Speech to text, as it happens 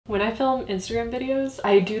When I film Instagram videos,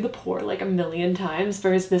 I do the pour like a million times,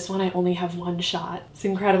 whereas this one I only have one shot. It's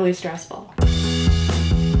incredibly stressful.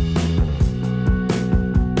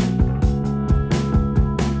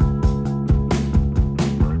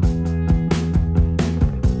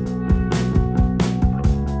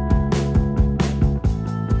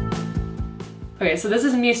 Okay, so this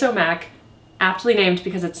is miso mac, aptly named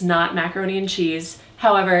because it's not macaroni and cheese.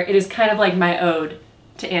 However, it is kind of like my ode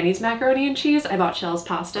to Annie's macaroni and cheese. I bought Shell's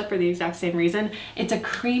pasta for the exact same reason. It's a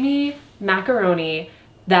creamy macaroni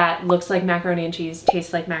that looks like macaroni and cheese,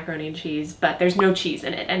 tastes like macaroni and cheese, but there's no cheese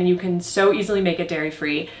in it, and you can so easily make it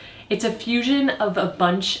dairy-free. It's a fusion of a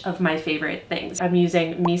bunch of my favorite things. I'm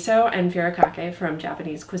using miso and furikake from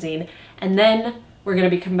Japanese cuisine, and then we're gonna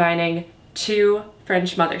be combining 2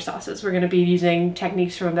 French mother sauces. We're gonna be using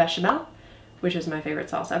techniques from a bechamel, which is my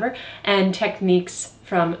favorite sauce ever, and techniques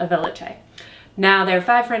from a velouté. Now there are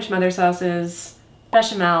 5 French mother sauces: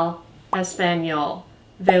 bechamel, espagnole,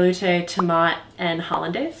 velouté, tomate, and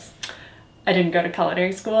hollandaise. I didn't go to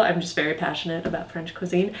culinary school, I'm just very passionate about French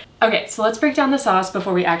cuisine. Okay, so let's break down the sauce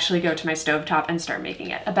before we actually go to my stovetop and start making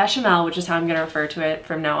it. A bechamel, which is how I'm gonna refer to it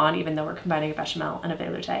from now on, even though we're combining a bechamel and a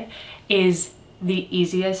velouté, is the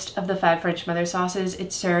easiest of the 5 French mother sauces.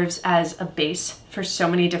 It serves as a base for so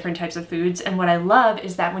many different types of foods, and what I love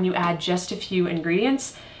is that when you add just a few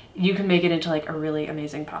ingredients, you can make it into like a really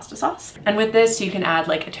amazing pasta sauce. And with this, you can add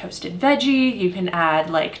like a toasted veggie, you can add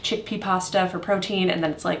like chickpea pasta for protein, and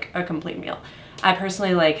then it's like a complete meal. I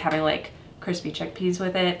personally like having like crispy chickpeas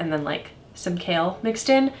with it and then like some kale mixed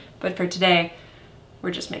in, but for today,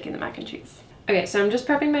 we're just making the mac and cheese. Okay, so I'm just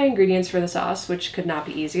prepping my ingredients for the sauce, which could not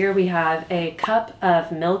be easier. We have a cup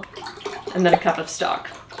of milk and then a cup of stock.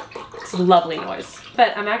 It's a lovely noise.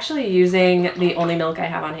 But I'm actually using the only milk I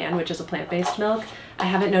have on hand, which is a plant-based milk. I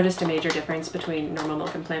haven't noticed a major difference between normal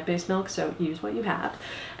milk and plant-based milk, so use what you have.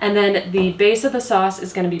 And then the base of the sauce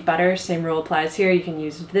is gonna be butter. Same rule applies here. You can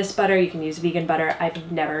use this butter, you can use vegan butter.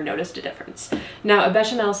 I've never noticed a difference. Now, a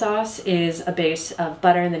bechamel sauce is a base of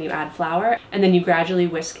butter and then you add flour, and then you gradually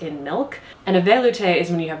whisk in milk. And a velouté is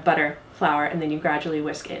when you have butter, flour, and then you gradually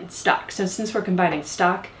whisk in stock. So since we're combining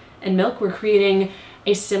stock and milk, we're creating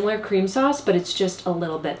a similar cream sauce, but it's just a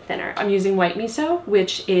little bit thinner. I'm using white miso,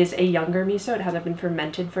 which is a younger miso. It hasn't been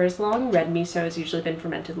fermented for as long. Red miso has usually been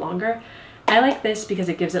fermented longer. I like this because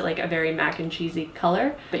it gives it like a very mac and cheesy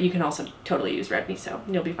color, but you can also totally use red miso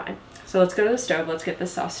and you'll be fine. So let's go to the stove, let's get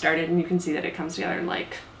this sauce started, and you can see that it comes together in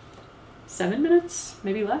like 7 minutes,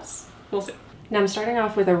 maybe less. We'll see. Now I'm starting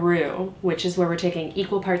off with a roux, which is where we're taking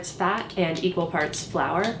equal parts fat and equal parts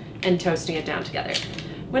flour and toasting it down together.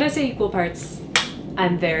 When I say equal parts,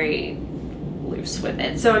 I'm very loose with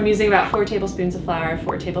it. So I'm using about 4 tablespoons of flour,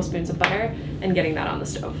 4 tablespoons of butter, and getting that on the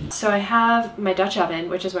stove. So I have my Dutch oven,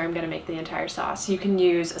 which is where I'm gonna make the entire sauce. You can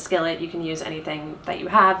use a skillet, you can use anything that you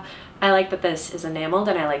have. I like that this is enameled,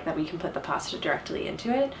 and I like that we can put the pasta directly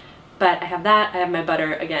into it. But I have that, I have my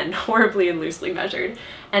butter, again, horribly and loosely measured.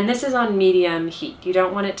 And this is on medium heat. You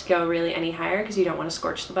don't want it to go really any higher because you don't want to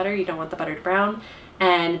scorch the butter, you don't want the butter to brown.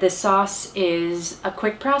 And this sauce is a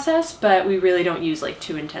quick process, but we really don't use like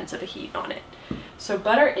too intense of a heat on it. So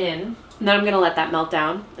butter in, and then I'm gonna let that melt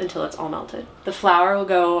down until it's all melted. The flour will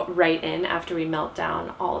go right in after we melt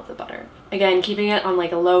down all of the butter. Again, keeping it on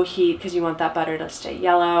like a low heat because you want that butter to stay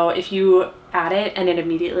yellow. If you add it and it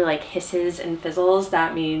immediately like hisses and fizzles,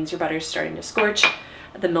 that means your butter's starting to scorch.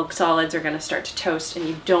 The milk solids are gonna start to toast, and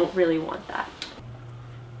you don't really want that.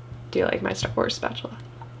 Do you like my Star Wars spatula?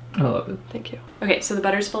 I love it. Thank you. Okay, so the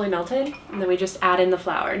butter's fully melted, and then we just add in the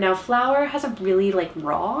flour. Now, flour has a really like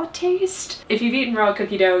raw taste. If you've eaten raw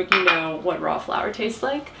cookie dough, you know what raw flour tastes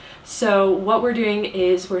like. So what we're doing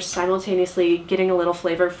is we're simultaneously getting a little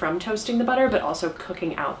flavor from toasting the butter, but also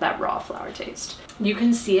cooking out that raw flour taste. You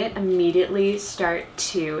can see it immediately start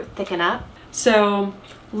to thicken up. So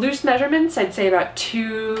loose measurements, I'd say about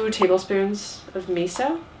 2 tablespoons of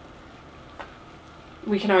miso.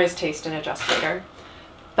 We can always taste and adjust later,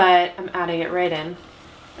 but I'm adding it right in.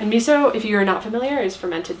 And miso, if you're not familiar, is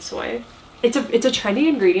fermented soy. It's a trendy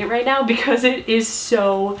ingredient right now because it is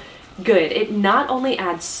so good. It not only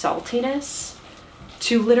adds saltiness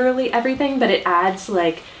to literally everything, but it adds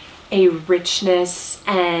like a richness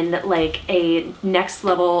and like a next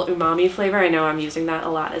level umami flavor. I know I'm using that a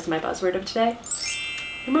lot as my buzzword of today.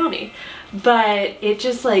 Umami. But it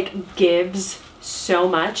just like gives so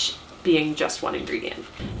much being just one ingredient.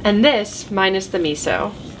 And this, minus the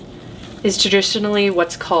miso, is traditionally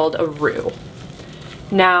what's called a roux.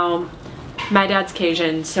 Now, my dad's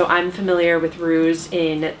Cajun, so I'm familiar with roux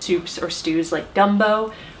in soups or stews like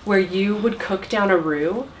gumbo, where you would cook down a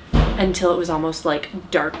roux until it was almost like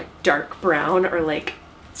dark brown or like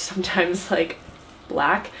sometimes like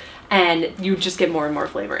black, and you just get more and more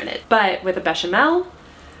flavor in it. But with a bechamel,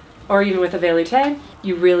 or even with a velouté,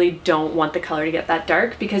 you really don't want the color to get that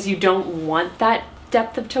dark because you don't want that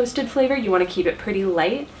depth of toasted flavor. You want to keep it pretty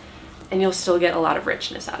light, and you'll still get a lot of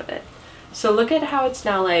richness out of it. So look at how it's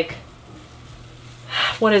now like,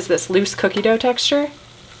 what is this, loose cookie dough texture?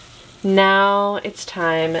 Now it's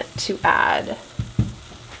time to add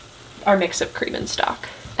our mix of cream and stock.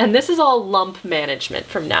 And this is all lump management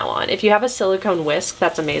from now on. If you have a silicone whisk,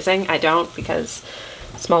 that's amazing. I don't, because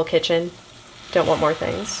small kitchen, don't want more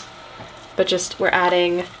things. But just, we're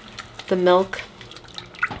adding the milk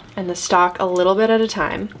and the stock a little bit at a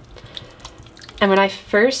time. And when I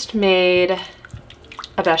first made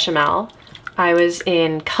a bechamel, I was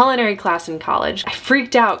in culinary class in college. I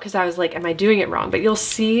freaked out because I was like, am I doing it wrong? But you'll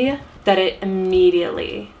see that it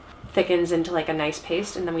immediately thickens into like a nice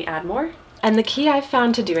paste, and then we add more. And the key I've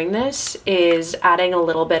found to doing this is adding a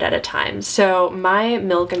little bit at a time. So my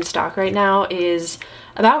milk and stock right now is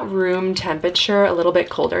about room temperature, a little bit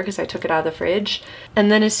colder because I took it out of the fridge.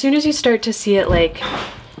 And then as soon as you start to see it like,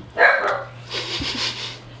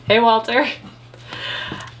 hey Walter,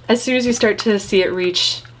 as soon as you start to see it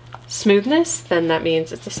reach smoothness, then that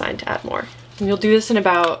means it's a sign to add more. And you'll do this in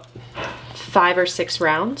about 5 or 6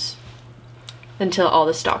 rounds until all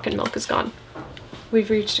the stock and milk is gone. We've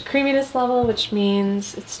reached a creaminess level, which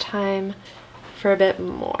means it's time for a bit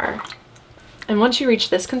more. And once you reach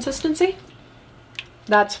this consistency,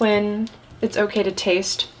 that's when it's okay to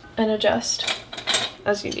taste and adjust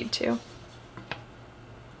as you need to.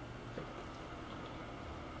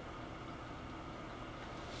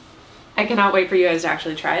 I cannot wait for you guys to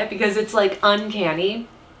actually try it because it's like uncanny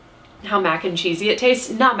how mac and cheesy it tastes.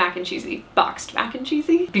 Not mac and cheesy, boxed mac and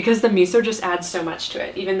cheesy, because the miso just adds so much to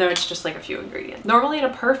it, even though it's just like a few ingredients. Normally in a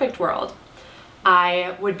perfect world,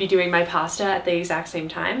 I would be doing my pasta at the exact same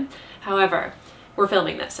time. However, we're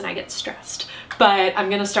filming this and I get stressed. But I'm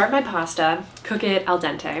gonna start my pasta, cook it al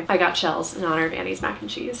dente. I got shells in honor of Annie's mac and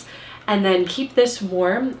cheese. And then keep this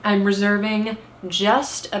warm. I'm reserving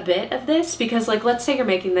just a bit of this because, like, let's say you're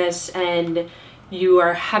making this and you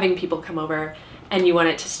are having people come over and you want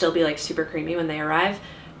it to still be like super creamy when they arrive.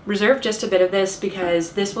 Reserve just a bit of this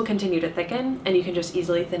because this will continue to thicken and you can just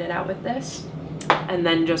easily thin it out with this and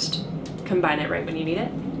then just combine it right when you need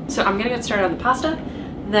it. So I'm gonna get started on the pasta.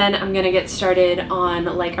 Then I'm gonna get started on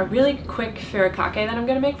like a really quick furikake that I'm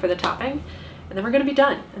gonna make for the topping. And then we're gonna be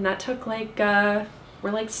done. And that took like,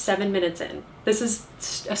 we're like 7 minutes in. This is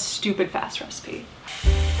a stupid fast recipe.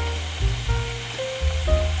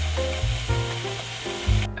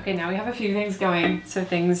 Okay, now we have a few things going, so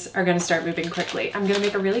things are gonna start moving quickly. I'm gonna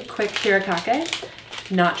make a really quick furikake.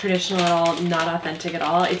 Not traditional at all, not authentic at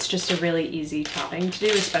all. It's just a really easy topping to do,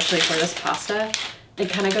 especially for this pasta. It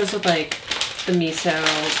kind of goes with like the miso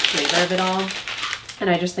flavor of it all. And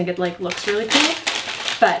I just think it like looks really cool.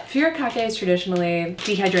 But furikake is traditionally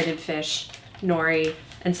dehydrated fish, nori,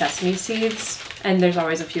 and sesame seeds. And there's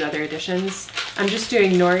always a few other additions. I'm just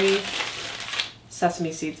doing nori,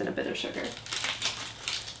 sesame seeds, and a bit of sugar.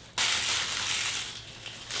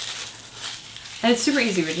 And it's super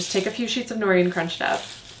easy. We just take a few sheets of nori and crunch it up.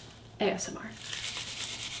 ASMR.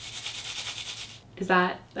 Is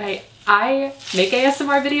that, I make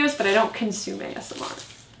ASMR videos, but I don't consume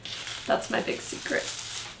ASMR. That's my big secret.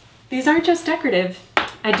 These aren't just decorative.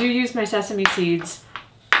 I do use my sesame seeds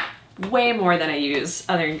way more than I use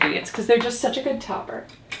other ingredients because they're just such a good topper.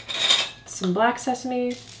 Some black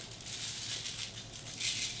sesame.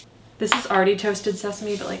 This is already toasted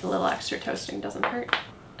sesame, but like a little extra toasting doesn't hurt.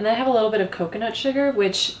 And then I have a little bit of coconut sugar,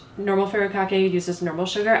 which normal furikake uses normal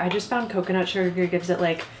sugar. I just found coconut sugar gives it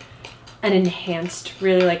like an enhanced,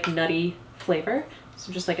 really like nutty flavor.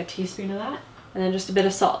 So just like a teaspoon of that. And then just a bit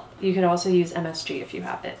of salt. You could also use MSG if you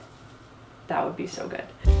have it. That would be so good.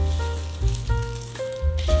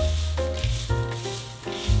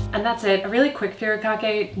 And that's it. A really quick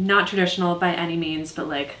furikake, not traditional by any means, but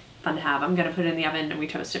like fun to have. I'm gonna put it in the oven and we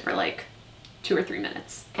toast it for like 2 or 3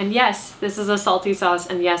 minutes. And yes, this is a salty sauce,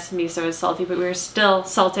 and yes, miso is salty, but we're still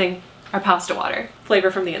salting our pasta water.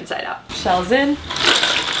 Flavor from the inside out. Shells in.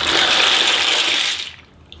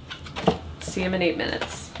 See them in 8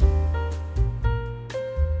 minutes.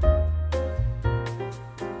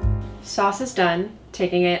 Sauce is done,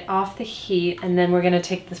 taking it off the heat, and then we're gonna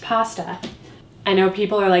take this pasta. I know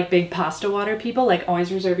people are like big pasta water people, like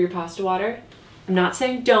always reserve your pasta water. I'm not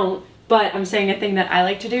saying don't, but I'm saying a thing that I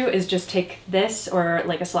like to do is just take this, or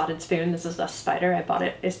like a slotted spoon, this is a spider, I bought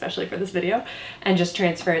it especially for this video, and just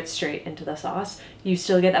transfer it straight into the sauce. You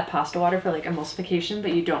still get that pasta water for like emulsification,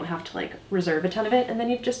 but you don't have to like reserve a ton of it, and then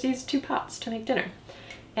you've just used 2 pots to make dinner.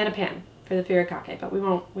 And a pan for the Furikake, but we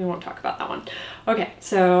won't talk about that one. Okay,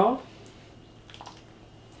 so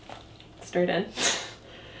stir it in.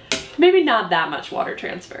 Maybe not that much water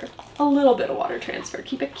transfer. A little bit of water transfer.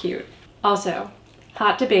 Keep it cute. Also,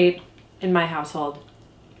 hot debate in my household.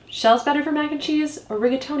 Shells better for mac and cheese or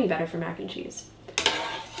rigatoni better for mac and cheese?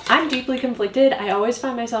 I'm deeply conflicted. I always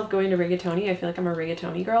find myself going to rigatoni. I feel like I'm a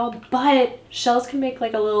rigatoni girl, but shells can make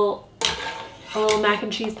like a little mac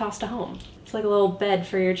and cheese pasta home. It's like a little bed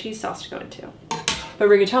for your cheese sauce to go into. But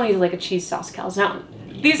rigatoni is like a cheese sauce calzone.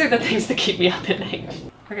 These are the things that keep me up at night.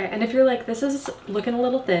 Okay, and if you're like, this is looking a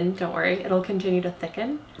little thin, don't worry, it'll continue to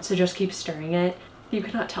thicken. So just keep stirring it. You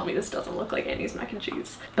cannot tell me this doesn't look like Annie's mac and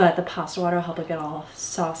cheese. But the pasta water will help it get all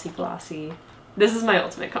saucy, glossy. This is my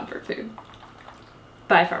ultimate comfort food.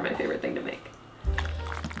 By far my favorite thing to make.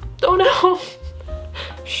 Oh no!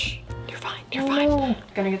 Shh, you're fine, you're fine.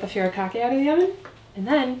 Gonna get the Furikake out of the oven, and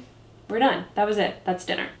then we're done. That was it, that's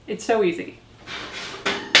dinner. It's so easy.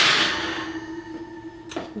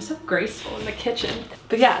 I'm so graceful in the kitchen.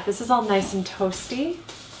 But yeah, this is all nice and toasty.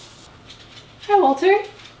 Hi, Walter.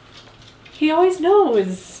 He always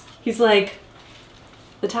knows. He's like,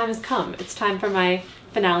 the time has come. It's time for my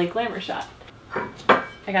finale glamour shot.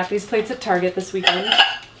 I got these plates at Target this weekend.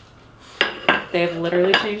 They have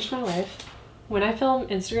literally changed my life. When I film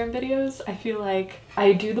Instagram videos, I feel like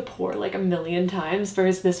I do the pour like a million times,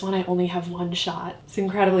 whereas this one I only have one shot. It's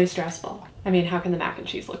incredibly stressful. I mean, how can the mac and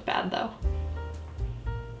cheese look bad though?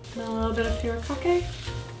 And a little bit of Furikake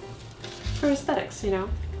for aesthetics, you know?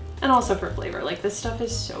 And also for flavor. Like, this stuff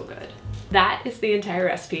is so good. That is the entire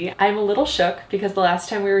recipe. I'm a little shook because the last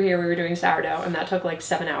time we were here we were doing sourdough and that took like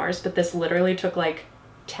 7 hours, but this literally took like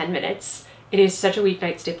 10 minutes. It is such a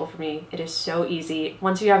weeknight staple for me. It is so easy.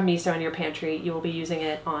 Once you have miso in your pantry, you will be using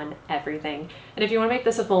it on everything. And if you want to make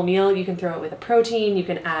this a full meal, you can throw it with a protein, you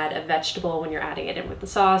can add a vegetable when you're adding it in with the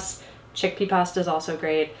sauce. Chickpea pasta is also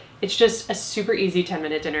great. It's just a super easy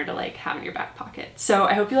 10-minute dinner to like have in your back pocket. So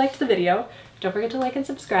I hope you liked the video. Don't forget to like and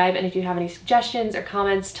subscribe. And if you have any suggestions or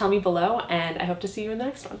comments, tell me below, and I hope to see you in the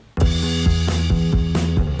next one.